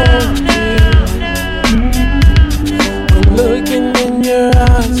hold you. When looking in your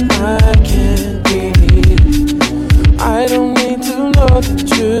eyes, I can't breathe. I don't need to know the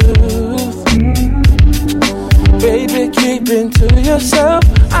truth. Baby, keep it to yourself.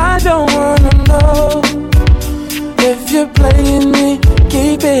 I don't wanna know if you're playing me.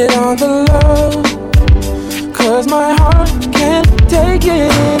 Keep it on the low, 'cause my heart can't take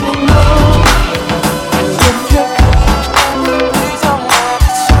it anymore. If you're please don't let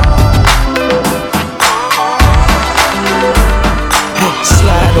it show. Hey,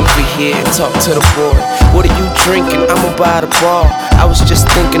 slide over here and talk to the boy. What are you drinking? I'ma buy the bar. I was just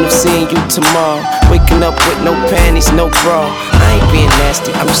thinking of seeing you tomorrow. Waking up with no panties, no bra. I ain't being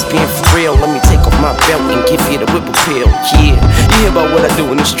nasty, I'm just being for real. Let me take off my belt and give you the whip appeal. Yeah, you hear about what I do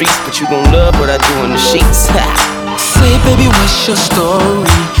in the streets, but you gon' love what I do in the sheets. Say, baby, what's your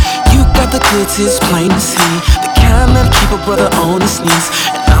story? You got the goods, it's plain to see. The kind that'll keep a brother on his knees.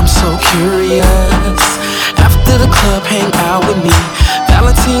 And I'm so curious. After the club, hang out with me.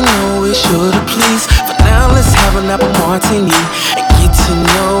 Valentino always sure to please. For now, let's have an apple martini and get to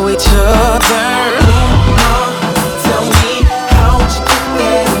know each other. Tell me how you get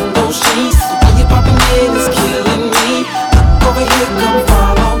that in those sheets. When you're popping in, it's killing me. Look over here, come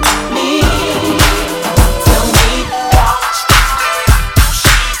follow me. Tell me how you get that in those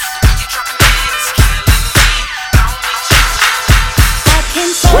sheets. When you're dropping in, it's killing me. I can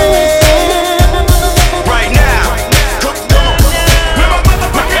slow it down right now. Come on. Where my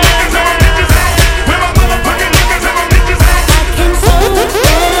motherfucking niggas and my bitches at? Where my motherfucking niggas and my bitches at? I can slow it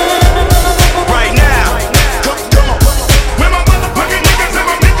down right now. Come on. Where my motherfucking niggas and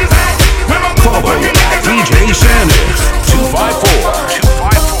my bitches at? Where my motherfucking niggas and my bitches at? DJSANIF254.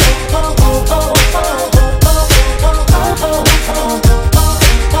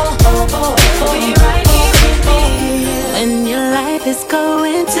 When your life is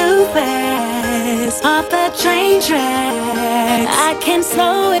going too fast off the train tracks, I can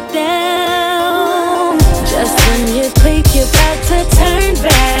slow it down. Just when you think you're about to turn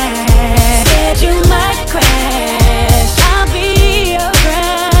back, scared you might crash, I'll be around.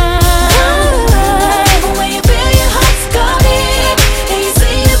 When you feel your heart started and you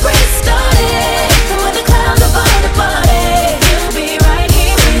see the breeze started, and when the clouds are about to party, you'll be right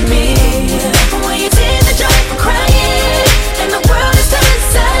here with me. When you see the joy from crying and the world is turning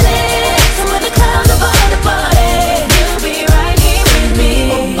silent, and when the clouds are about to party, you'll be right here with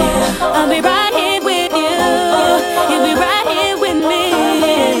me. I'll be right here with you. You'll be right here with me.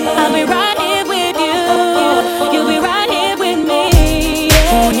 I'll be right here with you. You'll be right here with me.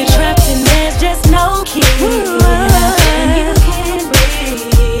 When you're trapped and there's just no key, and you can't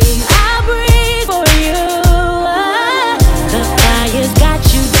breathe, I'll breathe for you. The fire's got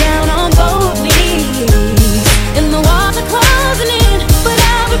you down on both knees, and the walls are closing in, but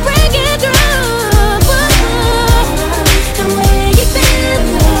I'll be breaking through. And when you feel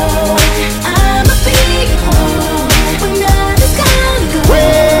low, I'ma be home. When nothing's gonna go,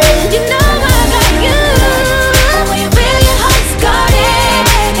 you know I got you. When you feel your heart scarred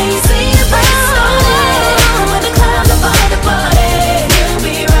and you see the breeze started, and when the clouds are about to party, you'll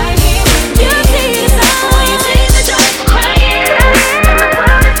be right here with me. You'll see the sun when you see the joy from crying, and the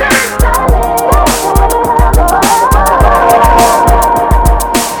world is turning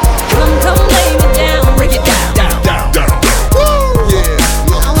Come lay me down, break it down.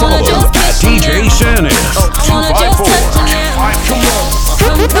 Follow at DJSANIF254.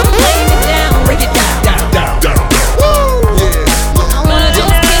 Come lay me down, break it down. I wanna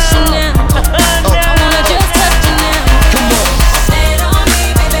just kiss you now. I wanna just touch you now. Lay it on me,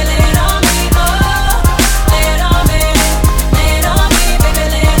 baby, lay it on me, oh. Lay it on me, baby,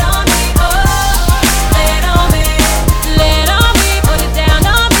 lay it on me, oh. Lay it on me, put it down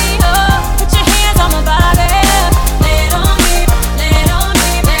on me, oh. Put your hands on my body. Lay it on me, lay it on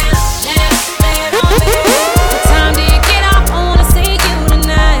me, lay it on me. What time do you get off? I wanna see you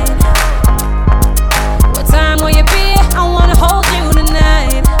tonight. What time will you be? I wanna hold you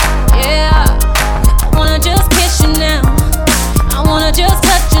tonight. Yeah, I wanna just kiss you now. I wanna just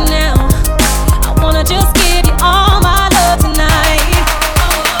touch you now. I wanna just give you all my love tonight.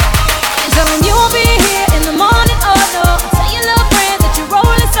 And tell them you won't be here in the morning, oh no. Tell your little friends that you're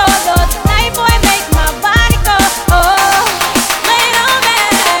rolling solo. Tonight, boy, make my body go. Oh, lay it on me,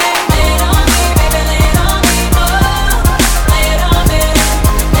 baby, lay it on me, oh. Lay it on me,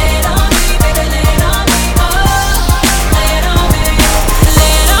 baby, lay it on me, oh. Lay it on me,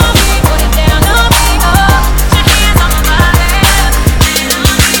 put it down on me, oh. Put your hands on my body.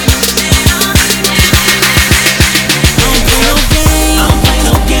 Don't play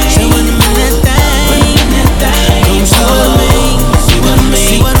no games. See what I mean, that thing. Don't see what I mean. See what I mean.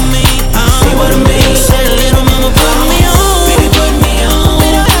 See what I mean. See what I mean. Say little mama put me on. Baby put me on.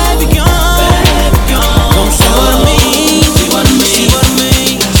 Better have it gone. Don't see what I mean. See what I mean. See what I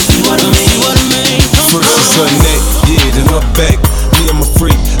mean. See what I mean. See what I mean. First it's her neck, yeah, then her back. Me, I'm a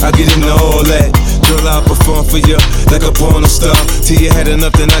freak, I get into all that. Girl, I'll perform for you like a porn star. Till you had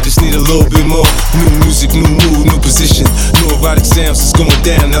enough, then I just need a little bit more. New music, new mood, new position. New erotic sounds, it's going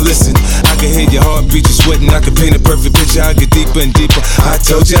down. Now listen, I can hear your heartbeat, you sweating. I can paint a perfect picture, I get deeper and deeper. I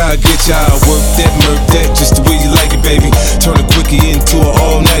told you I'll get you, I'll work that, murk that, just the way you like it, baby. Turn a quickie into an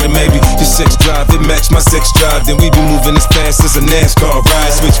all-nighter, maybe. Your sex drive, it match my sex drive. Then we be moving as fast as a NASCAR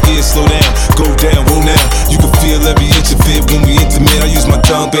ride. Switch gears, slow down, go down, whoa now. You can feel every inch of it when we intimate. I use my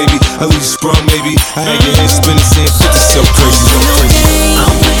tongue, baby, I leave you sprung, maybe. I had your head spinning, saying, "Put yourself crazy, go crazy." I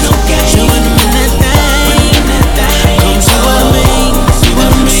don't play no games. See what I mean, that thing. Don't see what I mean. See what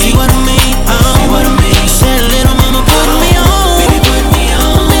I mean. See what I mean. See what I mean. Say little mama put me on. Baby put me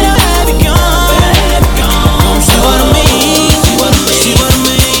on. Better have it gone. Don't see what I mean. See what I mean. See what I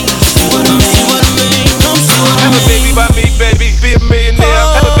mean. See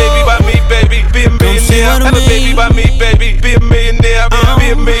baby by me, baby. Be a millionaire, be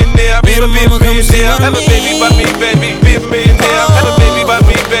a millionaire, be a millionaire. Have a baby by me, baby. Be a millionaire. Have a baby by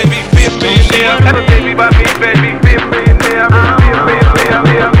me, baby. Be a millionaire. Have a baby by me, baby. Be a millionaire. Be a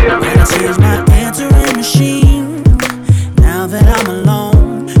millionaire. Gotta change my answering machine now that I'm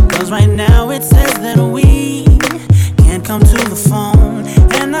alone. 'Cause right now it says that we can't come to the phone.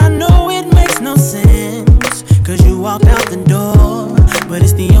 And I know it makes no sense, 'cause you walked out the door. But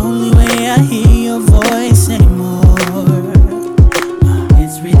it's the only way I hear your voice anymore.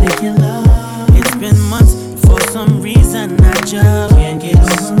 It's ridiculous. It's been months, for some reason I just can't get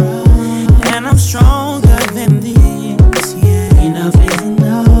over. And I'm stronger than this, yeah. Enough is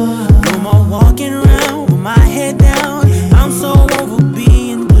enough. No more walking around with my head down. I'm so over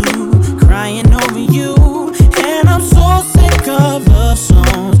being blue, crying over you. And I'm so sick of love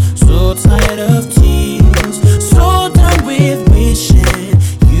songs, so tired of tears, so done with wishing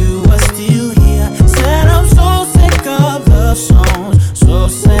you were still here. Said I'm so sick of love songs, so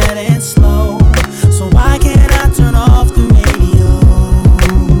sad and slow. So why can't I turn off the radio?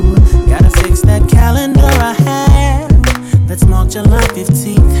 Gotta fix that calendar I had that's marked July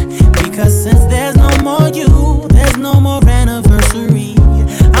 15th. Because since there's no more you, there's no more anniversary.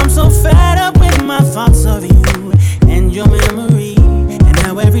 I'm so fed up with my thoughts of you and your memory, and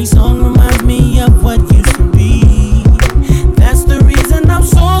how every song reminds me of what used to be. That's the reason I'm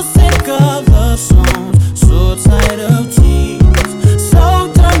so sick of love songs, so tired of tears, so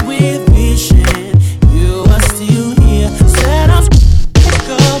done with wishing you are still here. Said I'm sick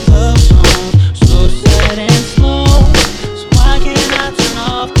of love songs, so sad and slow. So why can't I turn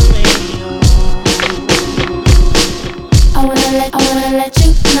off the radio? I wanna let you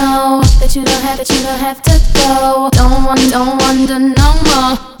know that you don't have to go. Don't wonder no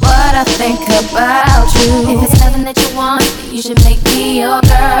more what I think about you. If it's something that you want, then you should make me your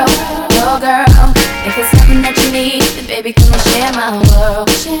girl, your girl. If it's something that you need, then baby come and share my world,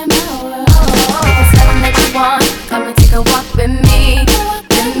 share my world. If it's something that you want, come and take a walk with me,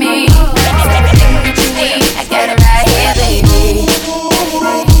 with me. If it's everything that you need, I got it right here, baby.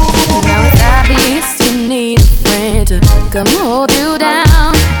 Now it's obvious you need a friend to come hold you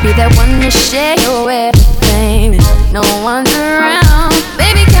down, be that one to share your everything and no one's around.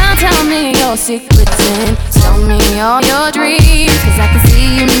 Baby, come tell me your secrets and tell me all your dreams, 'cause I can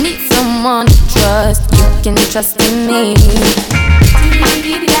see you need someone to trust. You can trust in me.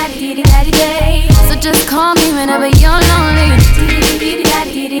 So just call me whenever you're lonely.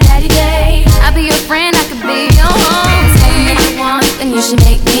 I'll be your friend, I could be your home. If it's something that you want, then you should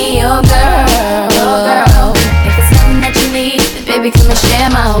make me your girl, your girl. If it's something that you need, then baby come and share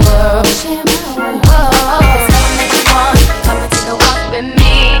my world, share my world. If it's something that you want, come and take a walk with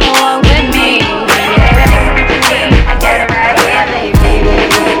me, walk with me. I got it right here, baby.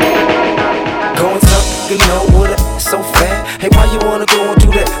 Going up, you know what? So fat. Hey, why you wanna go and do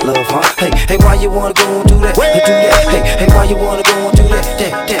that, love, huh? Hey, why you wanna go and do that? Do that. Hey, why you wanna go and do that?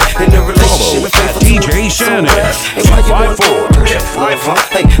 In the relationship, Follow DJSANIF254. Hey, why you wanna go and do that, love, huh?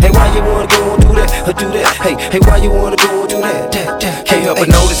 Hey, why you wanna go and do that? Do that. Hey, why you wanna go and do that? Can't help but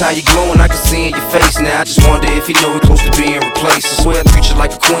notice how you glowing, I can see in your face. Now I just wonder if you know you're close to being replaced. I swear I treat you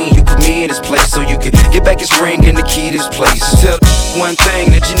like a queen, you put me in this place so you can get back his ring and the key to this place. Tell one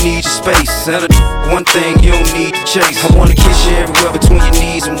thing that you need your space, tell one thing you don't need to chase. I wanna kiss you everywhere between your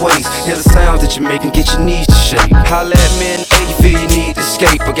knees and waist. Hear the sounds that you make and get your knees to shake. Holla at me and you feel you need to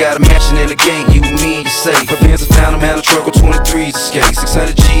escape. I got a mansion in the game, you, me, and you safe. My Benz, I found them, had a truck with 23s escape.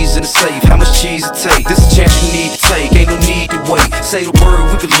 600 G's in the safe, how much cheese it take? This a chance you need to take, ain't no need to wait. Say the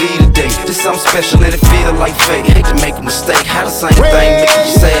word, we could lead a day. This something special and it feel like fate. Hate to make a mistake, how the same thing make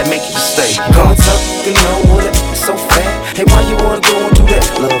you sad, make you stay. Come up, you know what? It's so fat. Hey, why you wanna go and do that,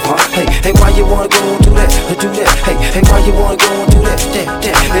 love, huh? Hey, why you wanna go and do that? Do that. Hey, why you wanna go and do that?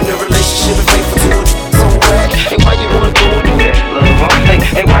 In the relationship, it's faithful to it. So bad. Hey, why you wanna go and do that, love, huh?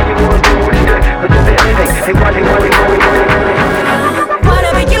 Hey, why you wanna go and do that? Hey, why you wanna go and do that?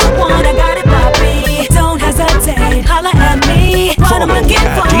 Whatever you want, I got it, Bobby. Don't hesitate, holla at me. What am I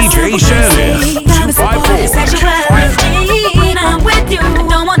getting for? DJSANIF254. Sexuality. When I'm with you,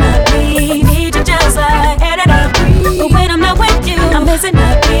 don't want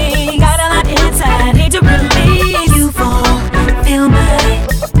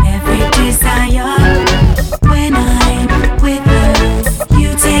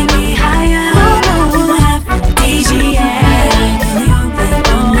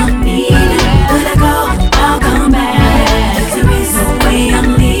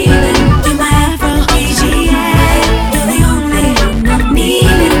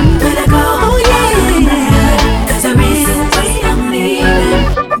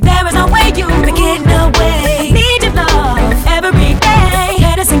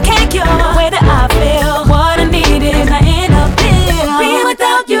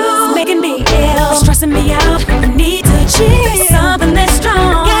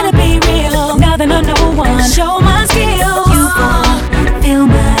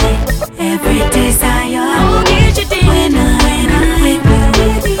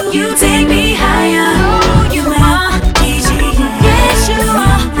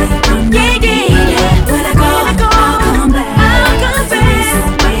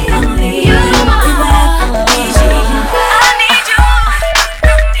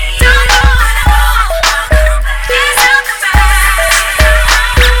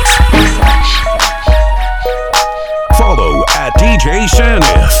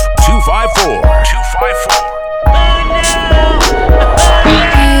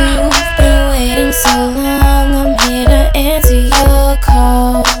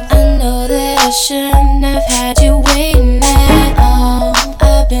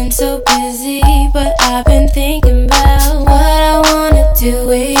do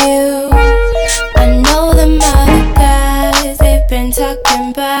with you. I know them other guys, they've been talking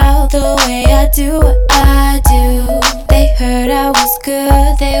about the way I do what I do. They heard I was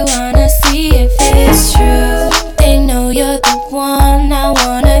good, they wanna see if it's true. They know you're the one I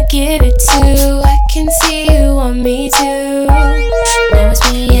wanna give it to. I can see you want me too. Now it's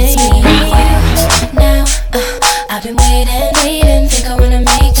me and you. Now I've been waiting, think I wanna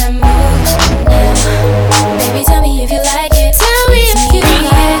make that move now. Baby, tell me if you like it. Tell me if you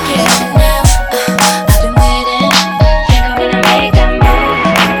like it. Now I've been waiting, think I wanna make that move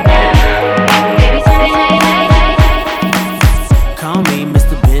now. Baby, tell me how you like it. Call me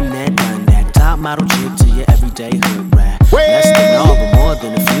Mr. Ben that done that. Top model chick to your everyday hood rat. Less than all, but more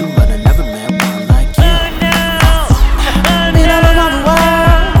than a few, but I never met one like you. Been all around the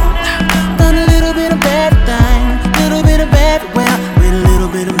world, done a little bit of everything, little bit of everywhere, with a little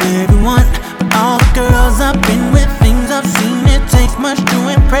bit of everyone. But all the girls I've been with, things I've seen, it takes much to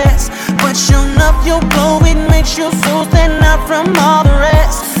impress. But sure enough, your glow, it makes your soul stand out from all the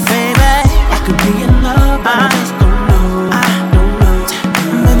rest. Baby, I could be in love, but I just don't know.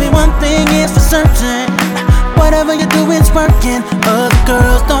 Baby, one thing is for certain. Whatever you do is working. Other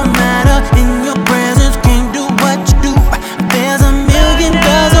girls don't matter. In your presence, can't do what you do. There's a million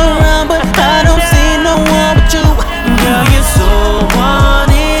girls around, but I don't see no one but you. Girl, you're so one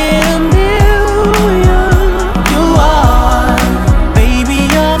in a million. You are, baby,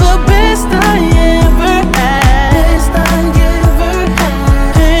 you're the best I ever had. Best I ever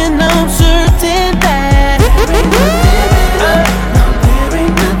had. And I'm certain that there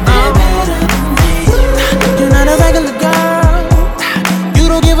ain't nothing better than me. You're not a regular girl. You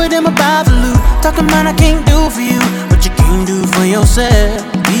don't give a damn about the loot. Talking about I can't do for you what you can't do for yourself.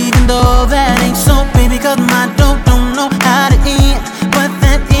 Even though that ain't so, baby, cause my dope don't know how to end. But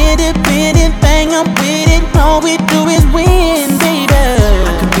that independent thing, I'm with it. All we do is win, baby.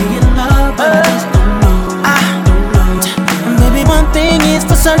 I could be in love, but I just don't know. And baby, one thing is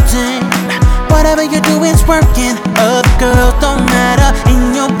for certain. Whatever you do is working. Other girls don't matter.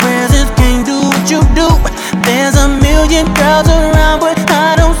 In your presence, can't do what you do. There's a million girls around, but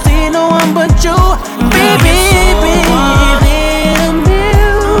I don't see no one but you. Baby, one in a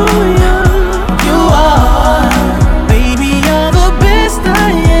million. You are, baby, you're the best I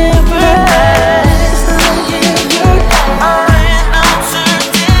ever had. And I'm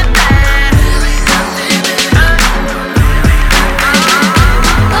certain that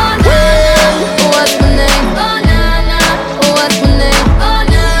what's my name? Oh na na. What's my name? Oh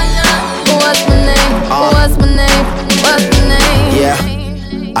na na. What's my name? What's my name? What's my name? Yeah,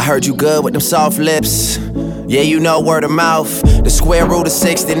 I heard you good with them soft lips. Yeah, you know word of mouth. The square root of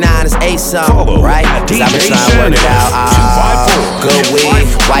 69 is 8 something, right? Cause I've been trying to work it out. Good weed,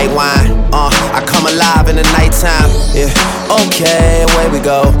 white wine. I come alive in the nighttime. Yeah, okay, away we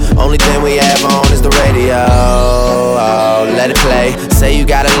go. Only thing we have on is the radio. Oh, let it play. Say you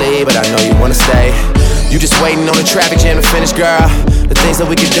gotta leave, but I know you wanna stay. You just waiting on the traffic jam to finish, girl. The things that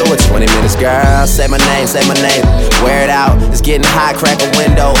we can do in 20 minutes, girl. Say my name, wear it out. It's getting hot, crack a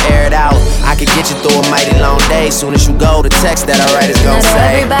window, air it out. I could get you through a mighty long day. Soon as you go, the text that I write is gon'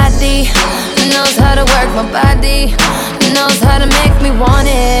 say. Everybody knows how to work my body, knows how to make me want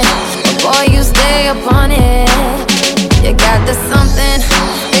it. But boy, you stay up on it. You got the something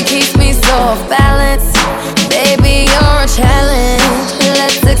that keeps me so off balance. Baby, you're a challenge.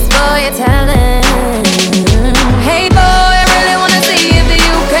 Let's explore your talent. Hey boy, I really wanna see if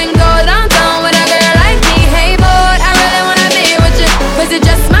you can go downtown with a girl like me. Hey boy, I really wanna be with you, cause you're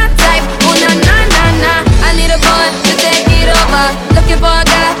just my type. Oh na na na na. I need a boy to take it over. Looking for a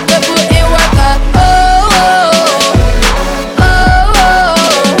guy to put in work up. Oh, oh, oh, oh.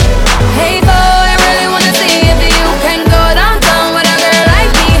 Hey boy, I really wanna see if you can go downtown with a girl like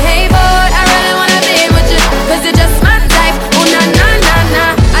me. Hey boy, I really wanna be with you, cause you're just my type. Oh na na na na.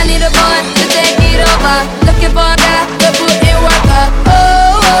 I need a boy to take it over. Looking for a guy to put in work up. Oh,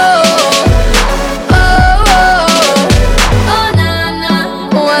 oh, oh, oh, oh na na.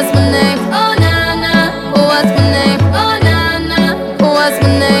 What's my name? Oh na na. What's my name? Oh na na. What's my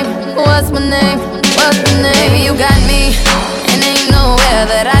name? What's my name? What's my name? Baby, you got me, and ain't nowhere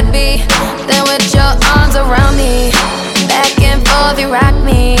that I'd be than with your arms around me. Back and forth, you rock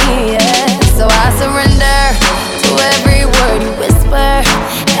me, yeah. So I surrender to every word you whisper,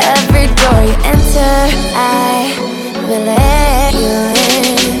 every door you enter.